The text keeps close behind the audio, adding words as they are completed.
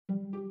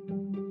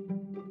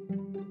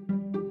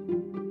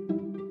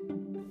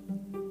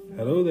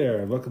Hello there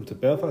and welcome to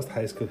Belfast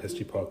High School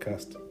History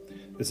Podcast.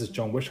 This is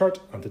John Wishart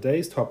and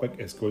today's topic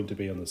is going to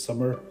be on the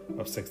summer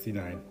of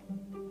 '69.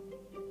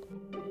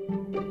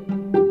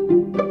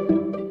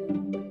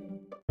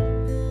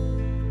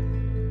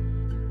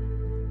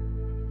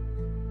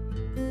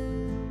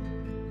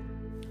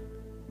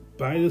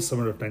 By the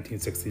summer of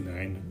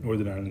 1969,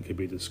 Northern Ireland could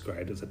be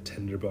described as a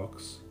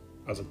tinderbox,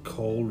 as a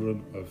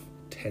cauldron of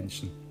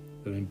tension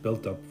that had been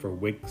built up for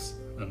weeks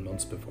and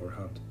months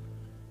beforehand.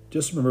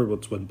 Just remember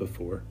what's went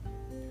before.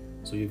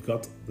 So you've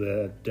got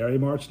the Derry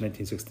March in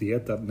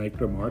 1968, that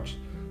Niagara March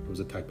that was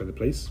attacked by the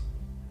police.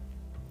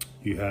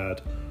 You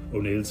had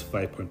O'Neill's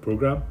 5-point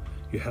programme.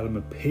 You had him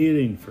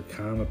appealing for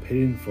calm,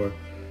 appealing for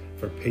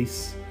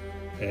peace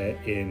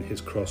in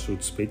his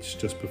Crossroads speech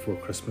just before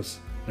Christmas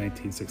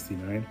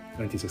 1968,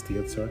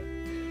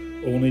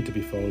 only to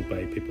be followed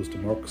by People's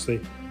Democracy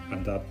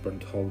and that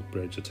Burnt Hull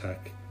Bridge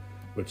attack,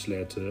 which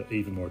led to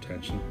even more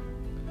tension.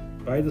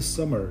 By the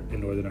summer in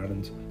Northern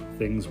Ireland,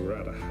 things were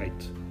at a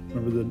height.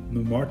 Remember,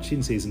 the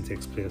marching season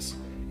takes place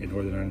in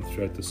Northern Ireland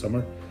throughout the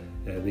summer.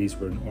 These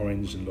were in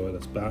Orange and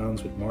Loyalist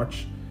bands would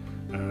march,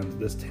 and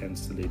this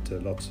tends to lead to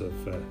lots of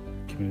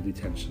community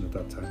tension at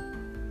that time.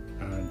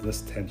 And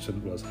this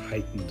tension was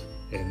heightened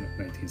in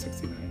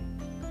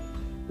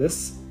 1969.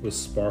 This was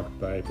sparked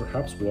by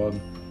perhaps one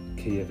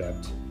key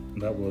event,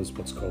 and that was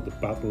what's called the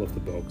Battle of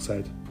the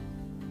Bogside.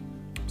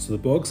 So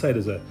the Bogside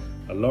is a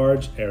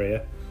large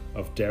area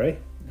of Derry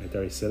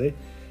City.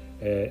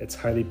 It's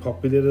highly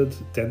populated,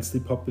 densely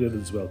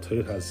populated as well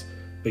too. It has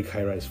big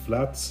high-rise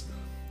flats,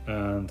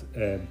 and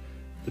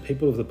the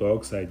people of the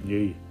Bogside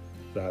knew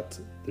that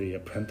the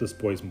Apprentice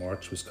Boys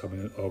March was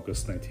coming in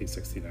August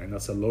 1969.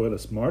 That's a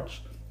Loyalist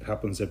march. It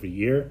happens every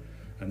year,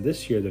 and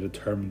this year they're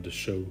determined to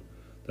show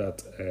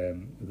that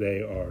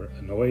they are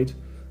annoyed,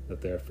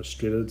 that they're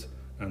frustrated,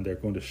 and they're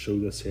going to show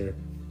this here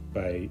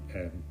by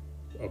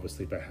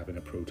obviously by having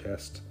a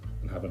protest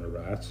and having a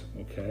riot.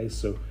 Okay,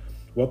 so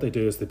what they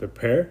do is they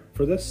prepare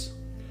for this.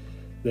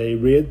 They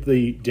raid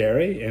the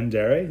dairy in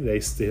Derry. They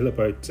steal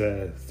about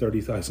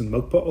 30,000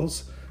 milk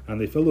bottles,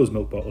 and they fill those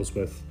milk bottles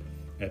with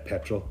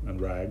petrol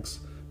and rags,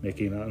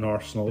 making an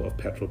arsenal of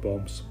petrol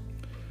bombs.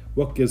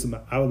 What gives them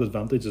an added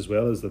advantage as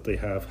well is that they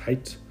have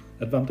height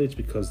advantage,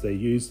 because they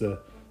use the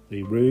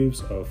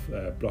roofs of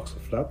blocks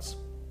of flats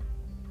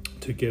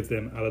to give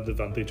them added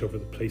advantage over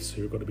the police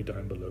who are going to be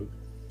down below.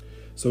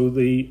 So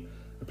the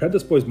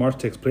Apprentice Boys March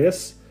takes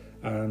place,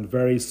 and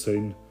very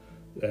soon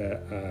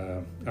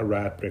a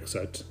riot breaks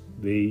out.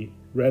 The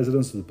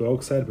residents of the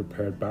Bogside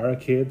prepared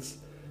barricades.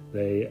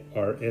 They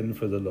are in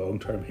for the long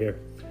term here,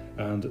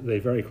 and they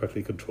very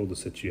quickly control the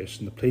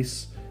situation. The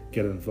police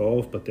get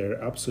involved, but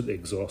they're absolutely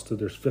exhausted.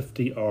 There's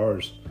 50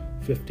 hours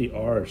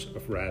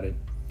of rioting.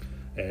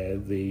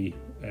 The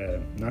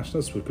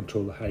nationalists will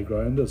control the high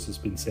ground, as has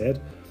been said,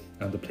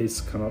 and the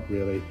police cannot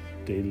really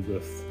deal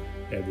with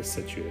this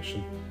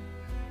situation.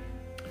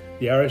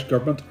 The Irish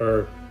government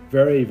are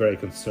very, very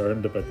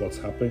concerned about what's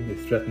happening. They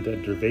threaten to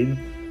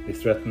intervene. They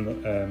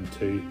threaten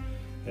to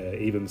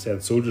even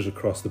send soldiers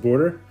across the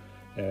border.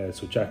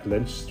 So Jack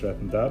Lynch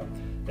threatened that.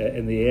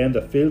 In the end,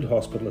 a field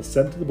hospital is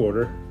sent to the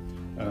border,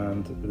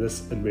 and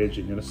this enraged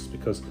Unionists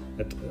because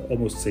it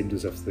almost seemed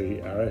as if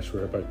the Irish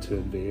were about to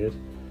invade.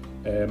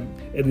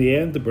 In the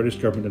end, the British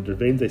government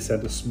intervened. They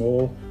sent a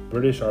small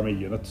British Army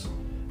unit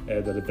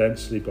that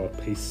eventually brought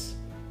peace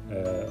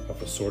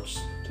of a sorts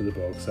to the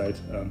Bogside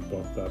and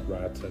brought that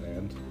riot to an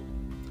end.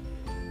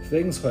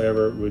 Things,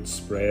 however, would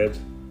spread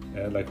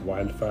like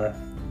wildfire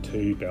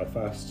to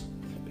Belfast,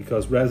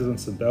 because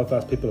residents in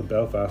Belfast, people in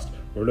Belfast,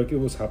 were looking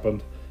at what's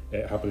happening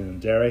in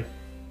Derry,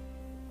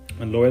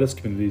 and Loyalist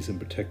communities in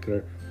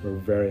particular were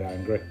very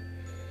angry.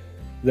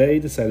 They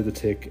decided to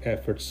take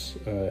efforts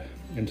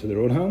into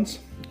their own hands,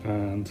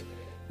 and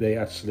they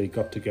actually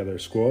got together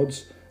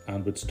squads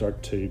and would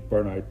start to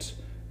burn out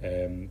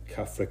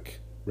Catholic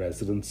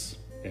residents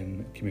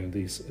in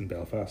communities in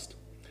Belfast.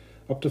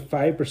 Up to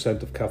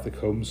 5% of Catholic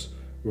homes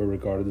were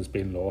regarded as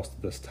being lost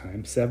at this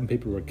time. 7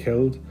 people were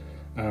killed,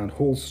 and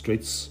whole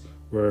streets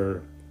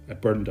were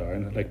burned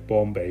down, like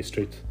Bombay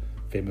Street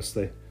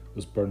famously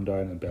was burned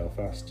down in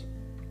Belfast.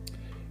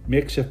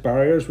 Makeshift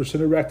barriers were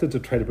soon erected to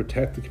try to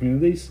protect the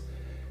communities.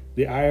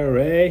 The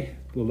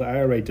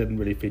IRA didn't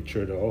really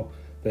feature at all.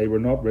 They were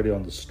not really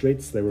on the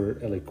streets. They were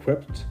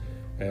ill-equipped.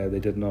 They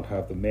did not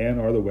have the men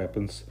or the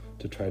weapons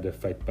to try to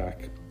fight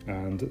back.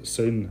 And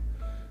soon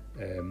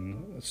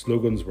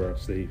slogans were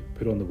actually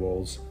put on the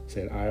walls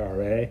saying,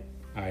 "IRA,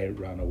 I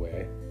ran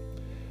away."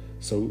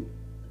 So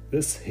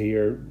this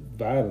here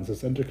violence,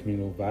 this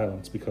intercommunal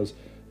violence, because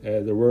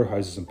there were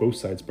houses on both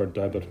sides burnt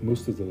down, but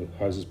most of the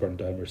houses burnt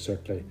down were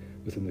certainly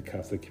within the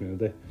Catholic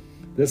community.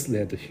 This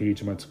led to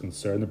huge amounts of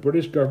concern. The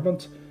British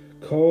government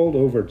called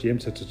over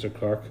James Hitchens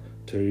Clark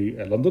to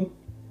London,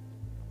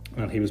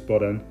 and he was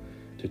brought in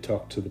to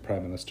talk to the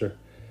Prime Minister.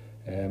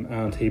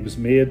 And he was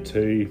made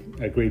to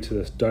agree to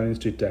this Downing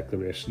Street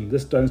Declaration.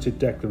 This Downing Street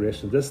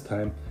Declaration, this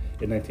time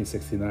in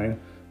 1969,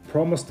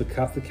 promised the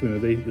Catholic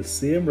community the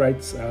same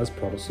rights as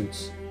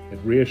Protestants. It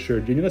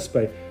reassured Unionists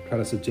by trying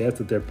to suggest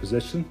that their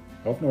position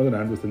of Northern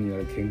Ireland within the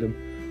United Kingdom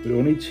would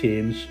only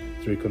change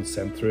through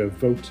consent, through a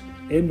vote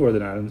in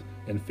Northern Ireland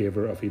in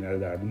favour of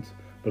United Ireland.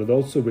 But it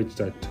also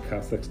reached out to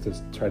Catholics to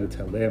try to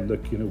tell them,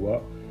 look, you know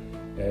what,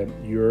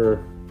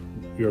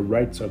 your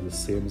rights are the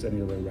same as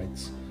any other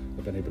rights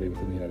of anybody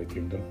within the United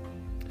Kingdom.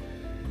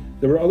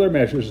 There were other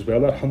measures as well.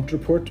 That Hunt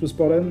report was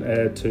brought in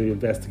to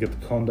investigate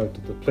the conduct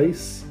of the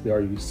police, the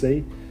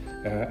RUC,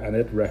 and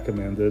it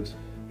recommended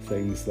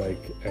things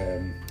like,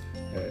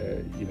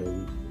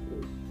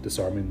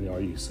 disarming the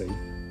RUC.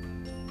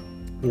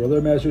 There were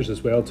other measures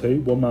as well too.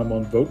 One man,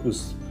 one vote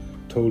was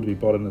told to be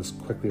brought in as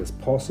quickly as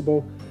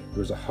possible. There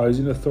was a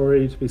housing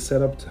authority to be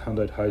set up to hand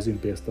out housing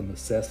based on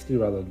necessity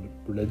rather than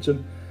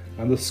religion.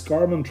 And the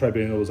Scarman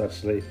Tribunal was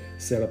actually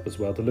set up as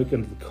well to look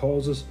into the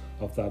causes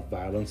of that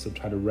violence and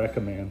try to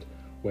recommend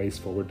ways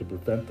forward to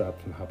prevent that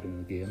from happening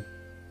again.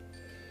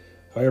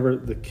 However,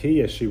 the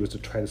key issue was to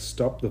try to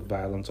stop the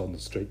violence on the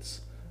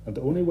streets. And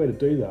the only way to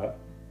do that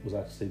was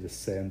actually to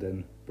send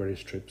in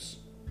British troops.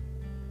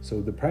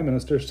 So the Prime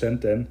Minister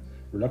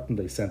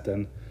reluctantly sent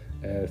in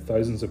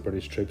thousands of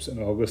British troops in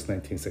August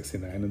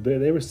 1969, and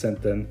they were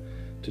sent in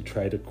to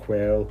try to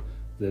quell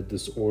the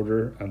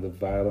disorder and the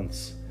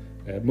violence,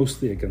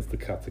 mostly against the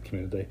Catholic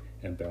community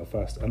in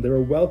Belfast. And they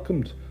were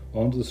welcomed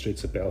onto the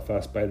streets of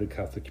Belfast by the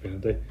Catholic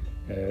community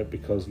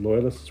because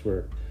loyalists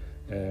were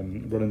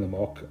running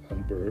amok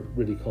and were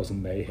really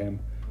causing mayhem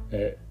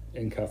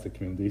in Catholic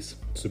communities.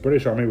 So the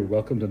British Army were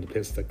welcomed into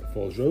places like the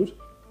Falls Road.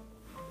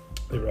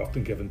 They were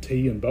often given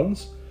tea and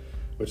buns,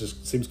 which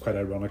seems quite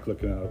ironic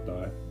looking at it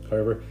now.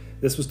 However,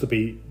 this was to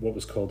be what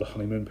was called the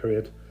honeymoon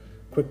period.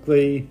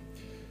 Quickly,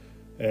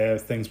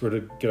 things were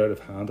to get out of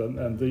hand,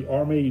 and the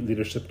army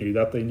leadership knew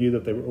that. They knew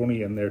that they were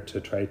only in there to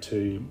try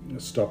to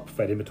stop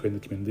fighting between the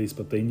communities,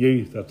 but they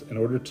knew that in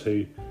order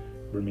to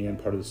remain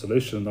part of the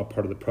solution and not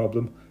part of the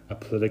problem, a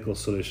political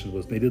solution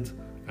was needed,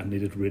 and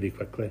needed really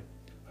quickly.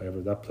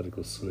 However, that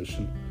political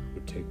solution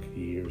would take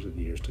years and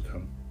years to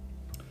come.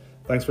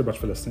 Thanks very much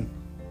for listening.